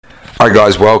Alright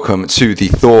guys, welcome to the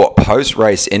THOR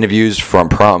post-race interviews from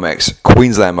ProMX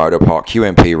Queensland Motor Park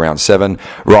QMP round 7.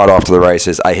 Right after the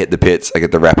races, I hit the pits, I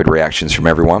get the rapid reactions from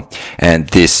everyone, and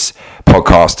this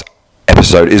podcast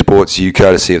episode is brought to you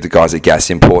courtesy of the guys at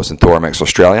Gas Imports and THOR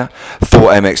Australia.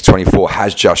 THOR MX24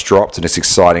 has just dropped and it's an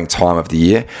exciting time of the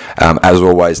year. As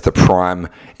always, the Prime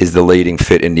is the leading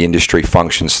fit in the industry,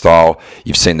 function, style.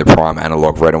 You've seen the Prime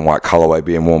analog red and white colorway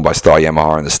being worn by Star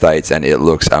Yamaha in the States, and it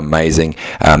looks amazing.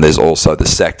 There's also the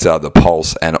Sector, the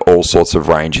Pulse, and all sorts of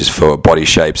ranges for body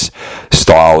shapes,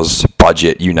 styles,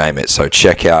 budget, you name it. So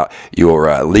check out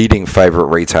your leading favorite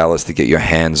retailers to get your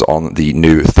hands on the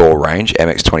new THOR range.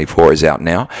 MX24 is out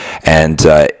now, and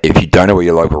if you don't know where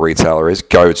your local retailer is,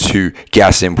 go to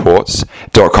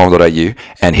gasimports.com.au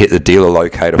and hit the dealer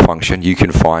locator function. You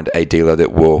can find a dealer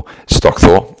that will stock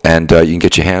THOR, and you can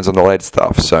get your hands on the latest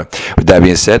stuff. So with that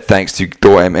being said, thanks to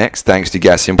THOR MX, thanks to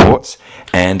Gas Imports,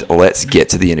 and let's get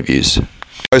to the interviews.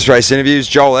 Post-race interviews,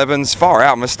 Joel Evans, far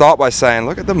out. I'm going to start by saying,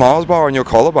 look at the miles bar on your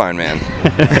collarbone, man.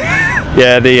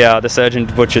 Yeah, the surgeon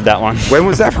butchered that one. When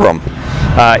was that from?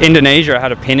 Indonesia. I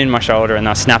had a pin in my shoulder and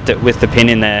I snapped it with the pin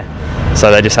in there, so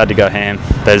they just had to go ham.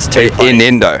 There's two in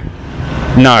Indo?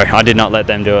 No, I did not let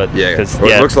them do it. Yeah,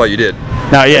 well, it looks like you did.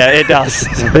 No, yeah, it does.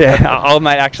 Yeah, old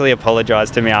mate actually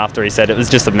apologised to me after. He said it was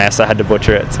just a mess. I had to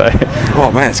butcher it. So.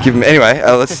 Oh man, it's giving. Anyway,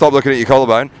 let's stop looking at your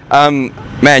collarbone.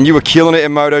 Man, you were killing it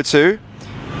in Moto 2.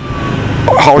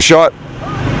 Whole shot,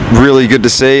 really good to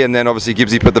see. And then obviously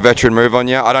Gibbsy put the veteran move on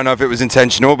you. I don't know if it was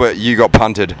intentional, but you got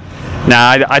punted. No,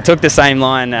 I took the same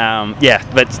line,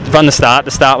 but from the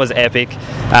start was epic.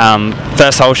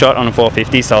 First whole shot on a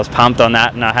 450, so I was pumped on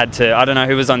that, and I had to, I don't know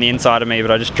who was on the inside of me, but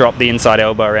I just dropped the inside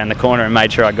elbow around the corner and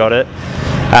made sure I got it.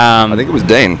 I think it was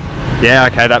Dean. Yeah,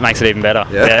 okay, that makes it even better.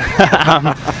 Yeah.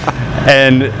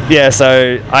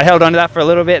 So I held on to that for a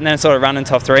little bit and then sort of running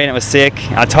top 3, and it was sick.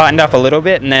 I tightened up a little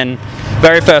bit, and then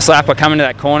very first lap I come into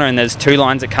that corner and there's two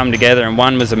lines that come together, and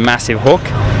one was a massive hook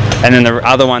and then the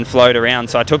other one flowed around.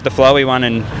 So I took the flowy one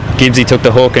and Gibbsy took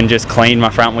the hook and just cleaned my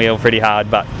front wheel pretty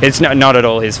hard. But it's not at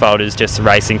all his fault. It's just a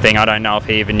racing thing. I don't know if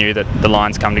he even knew that the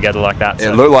lines come together like that.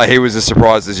 So. It looked like he was as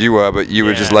surprised as you were, but you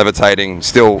were just levitating,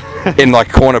 still in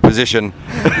like corner position.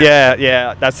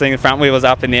 Yeah. That's the thing. The front wheel was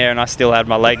up in the air and I still had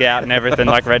my leg out and everything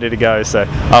like ready to go. So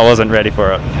I wasn't ready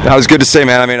for it. That was good to see,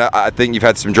 man. I mean, I think you've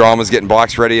had some dramas getting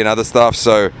bikes ready and other stuff.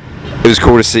 So it was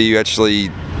cool to see you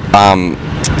actually.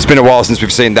 It's been a while since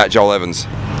we've seen that Joel Evans.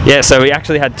 Yeah, so we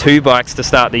actually had two bikes to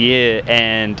start the year,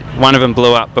 and one of them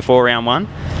blew up before round 1,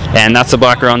 and that's the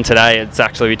bike we're on today. It's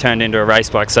actually turned into a race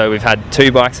bike, so we've had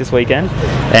two bikes this weekend,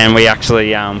 and we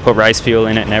actually put race fuel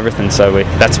in it and everything. So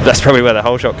that's probably where the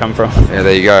whole shot come from. Yeah,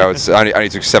 there you go. It's only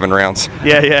took 7 rounds.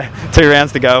 Yeah, 2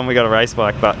 rounds to go, and we got a race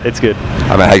bike, but it's good.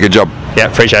 I mean, hey, good job.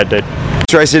 Yeah, appreciate it, dude.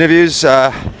 Race interviews.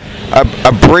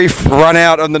 A brief run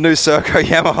out on the new Serco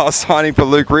Yamaha signing for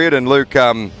Luke Reardon. Luke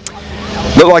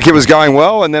looked like it was going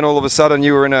well, and then all of a sudden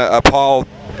you were in a pile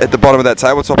at the bottom of that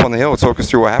tabletop on the hill. Talk us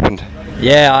through what happened.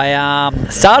 Yeah, I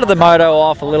started the moto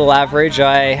off a little average.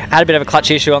 I had a bit of a clutch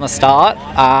issue on the start,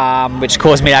 which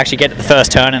caused me to actually get to the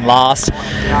first turn and last.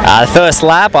 The first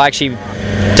lap, I actually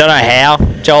don't know how.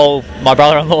 Joel, my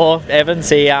brother-in-law, Evans,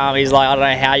 he's like, I don't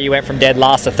know how you went from dead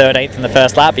last to 13th in the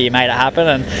first lap, but you made it happen.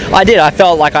 And I did. I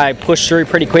felt like I pushed through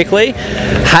pretty quickly.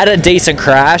 Had a decent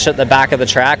crash at the back of the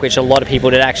track, which a lot of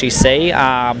people did actually see.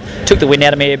 Took the wind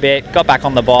out of me a bit, got back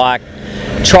on the bike,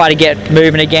 tried to get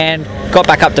moving again, got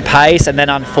back up to pace, and then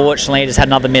unfortunately just had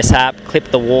another mishap,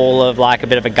 clipped the wall of like a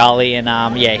bit of a gully, and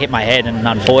hit my head, and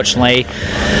unfortunately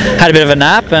had a bit of a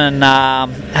nap and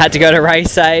had to go to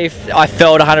race safe. I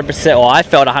felt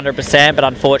 100%, but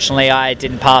unfortunately I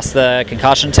didn't pass the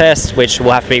concussion test, which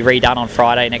will have to be redone on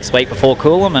Friday next week before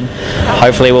Coolum, and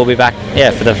hopefully we'll be back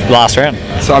for the last round.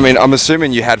 So I mean, I'm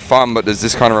assuming you had fun, but does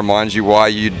this kind of remind you why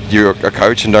you're a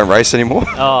coach and don't race anymore?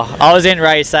 Oh, I was in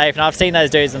race safe, and I've seen those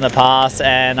dudes in the past,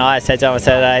 and I said to them,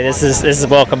 hey, this is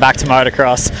welcome back to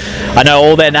motocross. I know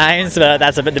all their names, but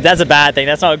that's a bad thing.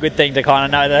 That's not a good thing to kind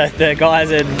of know the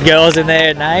guys and girls in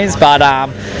their names, but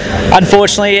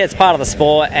unfortunately it's part of the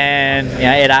sport, and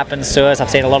it happens to us. I've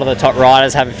seen a lot of the top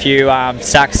riders have a few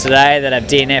stacks today that have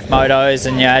DNF motos,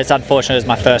 and it's unfortunate. It was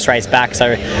my first race back,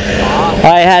 so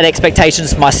I had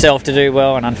expectations for myself to do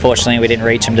well, and unfortunately we didn't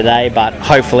reach them today, but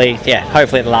hopefully at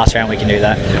the last round we can do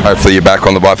that. Hopefully you're back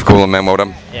on the bike for Coolum, man. Well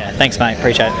done. Yeah, thanks mate,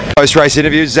 appreciate it. Post-race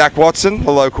interviews, Zach Watson,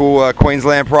 the local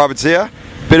Queensland privateer.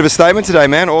 Bit of a statement today,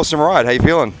 man. Awesome ride. How you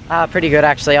feeling? Pretty good,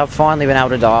 actually. I've finally been able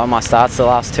to dial my starts the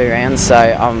last 2 rounds,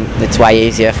 so it's way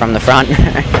easier from the front.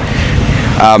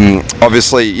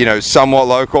 Obviously, somewhat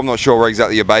local. I'm not sure where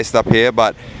exactly you're based up here,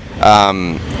 but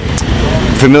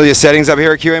Familiar settings up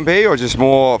here at QMP, or just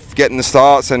more getting the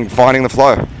starts and finding the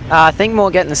flow? I think more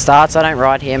getting the starts. I don't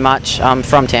ride here much. I'm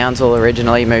from Townsville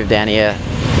originally, moved down here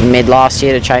mid last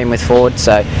year to train with Ford,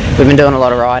 so we've been doing a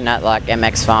lot of riding at like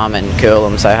MX Farm and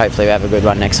Coolum, so hopefully we have a good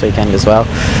one next weekend as well.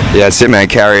 Yeah, that's it, man.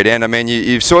 Carry it in. I mean,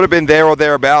 you've sort of been there or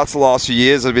thereabouts the last few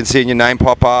years. I've been seeing your name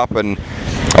pop up, and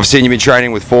I've seen you've been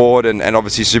training with Ford and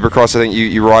obviously Supercross. I think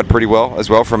you ride pretty well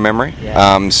as well from memory.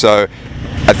 Yeah. So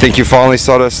I think you're finally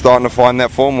starting to find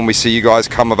that form when we see you guys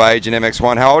come of age in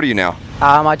MX1. How old are you now?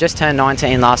 I just turned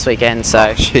 19 last weekend,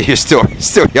 so... You're still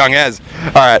young as.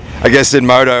 All right, I guess in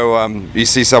moto, you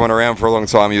see someone around for a long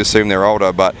time, you assume they're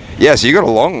older. But yeah, so you got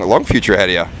a long future ahead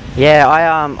of you. Yeah,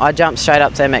 I jumped straight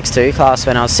up to MX2 class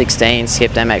when I was 16,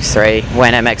 skipped MX3,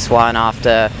 went MX1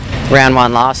 after round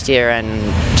 1 last year, and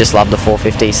just loved the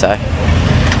 450, so...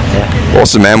 Yeah.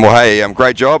 Awesome, man. Well, hey,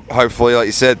 great job. Hopefully, like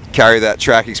you said, carry that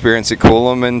track experience at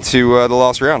Coolum into the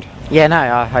last round. Yeah,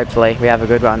 no, hopefully we have a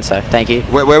good one, so thank you.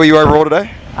 Where were you overall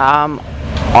today?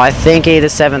 I think either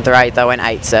 7th or 8th. I went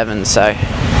 8-7, so...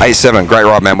 8-7. Great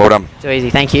ride, man. Well done. Too easy,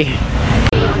 thank you.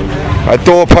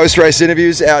 THOR post-race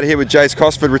interviews out here with Jace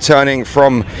Cosford returning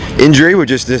from injury. We're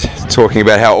just talking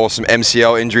about how awesome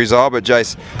MCL injuries are, but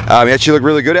Jace, you actually look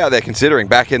really good out there considering.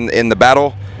 Back in the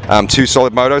battle, 2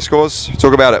 solid moto scores.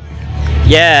 Talk about it.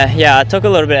 Yeah, I took a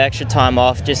little bit of extra time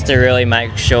off just to really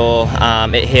make sure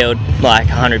it healed like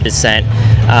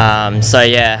 100%. So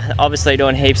yeah, obviously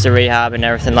doing heaps of rehab and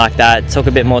everything like that. Took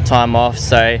a bit more time off,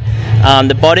 so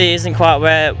the body isn't quite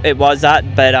where it was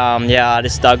at, but yeah, I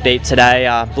just dug deep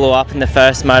today. Blew up in the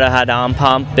first moto, had arm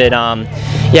pump, but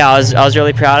yeah, I was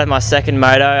really proud of my second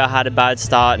moto. I had a bad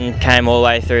start and came all the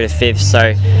way through to 5th,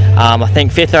 so I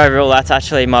think 5th overall, that's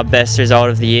actually my best result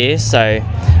of the year. So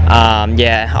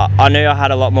yeah, I knew I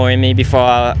had a lot more in me before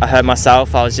I hurt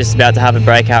myself. I was just about to have a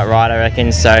breakout ride, I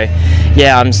reckon. So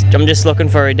yeah, I'm just looking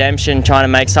for redemption, trying to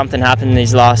make something happen in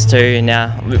these last 2, and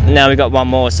now we got one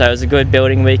more. So it was a good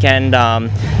building weekend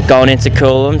going into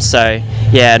Coolum. So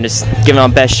yeah, just giving my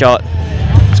best shot.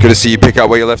 It's good to see you pick up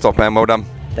where you left off, man. Well done.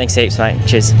 Thanks heaps, mate.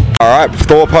 Cheers. All right,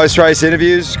 THOR post-race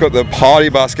interviews. Got the party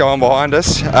bus going behind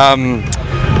us. 4-4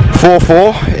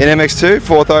 in MX2,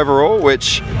 4th overall,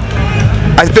 which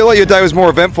I feel like your day was more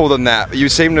eventful than that. You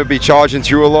seem to be charging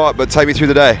through a lot, but take me through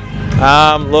the day.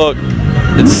 Look,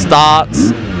 it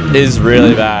starts is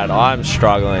really bad. I'm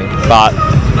struggling, but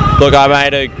look, I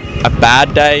made a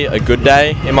bad day a good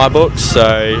day in my books, so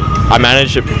I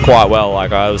managed it quite well.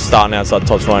 Like, I was starting outside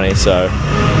top 20, so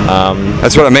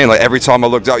that's what I mean. Like, every time I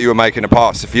looked up, you were making a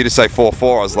pass. If you just say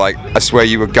 4-4, I was like, I swear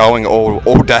you were going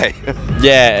all day.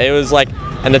 Yeah, it was like,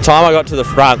 and the time I got to the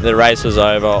front, the race was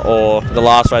over. Or the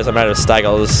last race, I made a mistake.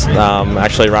 I was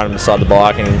actually running beside the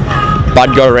bike, and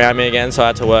Bud got around me again, so I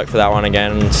had to work for that one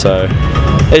again. So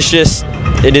it's just,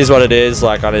 it is what it is.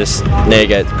 Like, I just need to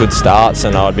get good starts,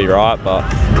 and I would be right. But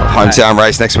hometown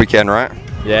race next weekend, right?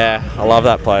 Yeah, I love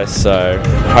that place. So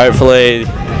hopefully,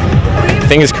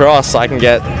 fingers crossed, I can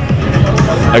get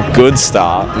a good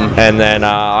start, and then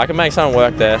I can make something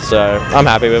work there. So I'm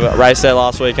happy with it. Raced there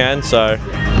last weekend, so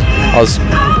I was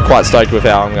quite stoked with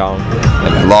how I'm going.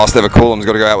 And last ever Coolum's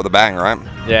got to go out with a bang, right?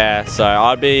 Yeah, so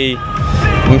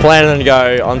I'm planning to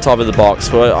go on top of the box.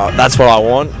 That's what I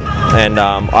want, and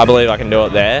I believe I can do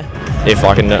it there. If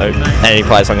I can do any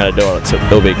place I'm going to do it,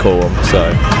 it'll be Coolum. So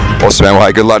awesome, man. Well,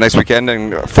 hey, good luck next weekend,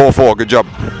 and 4-4. Good job.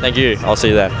 Thank you. I'll see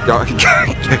you there.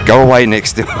 Go away, Nick.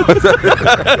 Still.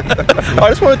 I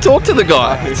just want to talk to the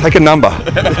guy. Take a number.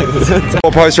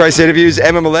 Post-race interviews.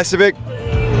 Emma Milesevic.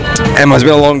 Emma, it's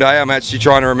been a long day. I'm actually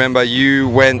trying to remember. You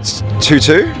went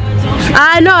 2-2?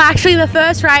 No, actually the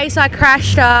first race I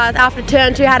crashed after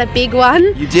turn 2, had a big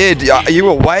one. You did? You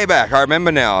were way back, I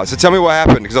remember now. So tell me what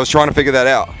happened, because I was trying to figure that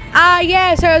out.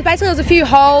 Yeah, so it was there was a few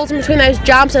holes in between those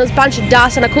jumps, and there was a bunch of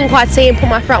dust, and I couldn't quite see and put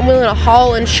my front wheel in a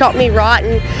hole and shot me right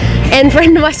and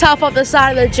rendered myself off the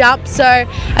side of the jump. So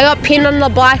I got pinned on the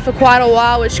bike for quite a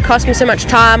while, which cost me so much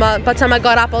time. By the time I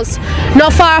got up, I was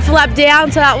not far off a lap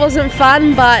down, so that wasn't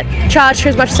fun, but charged for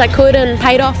as much as I could and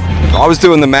paid off. I was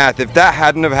doing the math. If that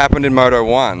hadn't have happened in Moto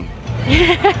 1,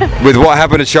 with what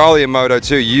happened to Charlie in Moto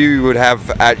 2, you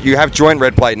have joint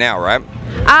red plate now, right?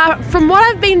 From what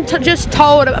I've been just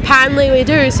told, apparently we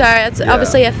do, so it's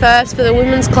obviously a first for the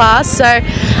women's class, so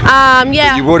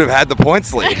yeah. But you would have had the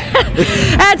points lead.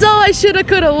 That's all I shoulda,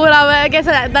 coulda, woulda. I guess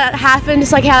that happened,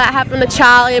 just like how that happened to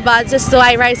Charlie, but it's just the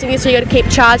way racing is, so you got to keep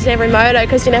charging every moto,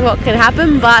 because you never know what can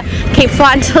happen, but keep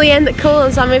fighting till the end at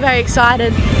Coolum, so I'm very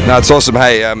excited. No, it's awesome.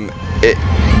 Hey,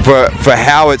 for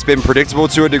how it's been predictable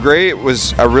to a degree, it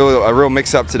was a real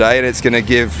mix-up today, and it's going to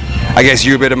give, I guess,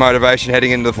 you a bit of motivation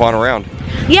heading into the final round.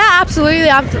 yeah, absolutely.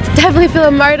 I'm definitely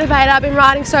feeling motivated. I've been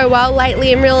riding so well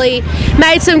lately and really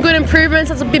made some good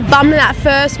improvements. I was a bit bummed in that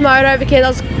first moto because I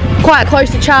was quite close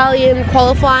to Charlie in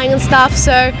qualifying and stuff.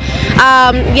 So,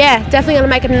 yeah, definitely going to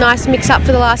make a nice mix-up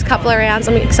for the last couple of rounds.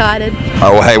 I'm excited.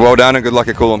 Oh, well, hey, well done and good luck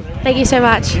at Coolum. Thank you so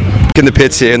much. In the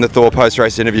pits here in the THOR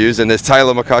post-race interviews, and there's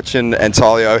Taylor McCutcheon and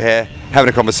Tyler O'Hare having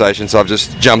a conversation, so I've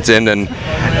just jumped in and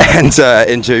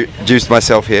introduced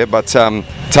myself here. But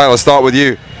Taylor, start with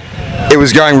you. It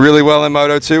was going really well in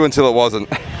Moto 2 until it wasn't.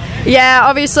 Yeah,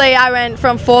 obviously I went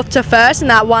from 4th to 1st in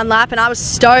that one lap, and I was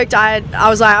stoked. I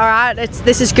was like, all right,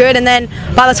 this is good. And then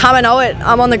by the time I know it,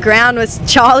 I'm on the ground with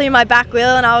Charlie in my back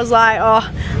wheel, and I was like,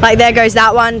 oh, like there goes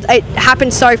that one. It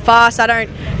happened so fast. I don't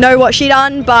know what she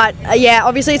done, but yeah,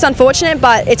 obviously it's unfortunate,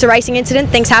 but it's a racing incident.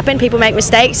 Things happen, people make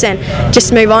mistakes, and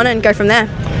just move on and go from there.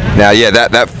 Now, yeah,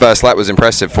 that first lap was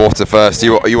impressive, 4th to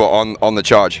 1st. You were on the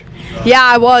charge. Yeah,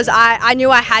 I was. I knew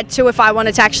I had to if I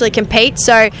wanted to actually compete.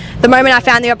 So the moment I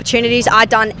found the opportunities, I'd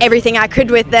done everything I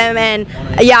could with them. And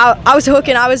yeah, I was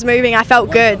hooking, I was moving, I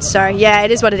felt good. So yeah,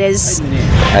 it is what it is.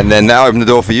 And then now open the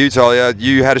door for you, Talia.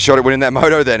 You had a shot at winning that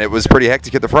moto then. It was pretty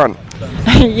hectic at the front.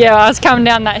 Yeah, I was coming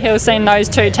down that hill seeing those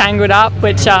two tangled up,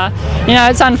 which, you know,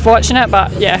 it's unfortunate,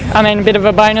 but yeah, I mean, a bit of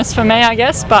a bonus for me, I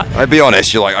guess. But I'd be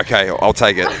honest, you're like, okay, I'll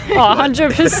take it. Oh,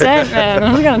 100%, man.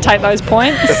 I'm going to take those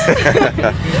points.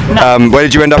 Where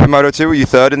did you end up in Moto 2? Were you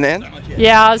 3rd in the end?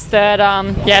 Yeah, I was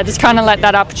 3rd. Yeah, just kind of let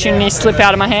that opportunity slip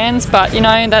out of my hands, but, you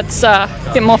know, that's a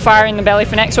bit more fire in the belly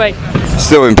for next week.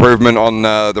 Still improvement on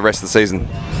the rest of the season?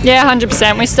 Yeah,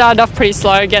 100%. We started off pretty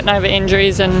slow, getting over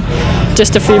injuries and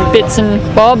just a few bits and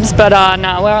bobs, but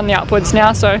no, we're on the upwards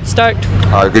now, so stoked.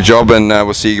 Good job, and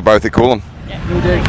we'll see you both at Coolum. Yeah, we'll do.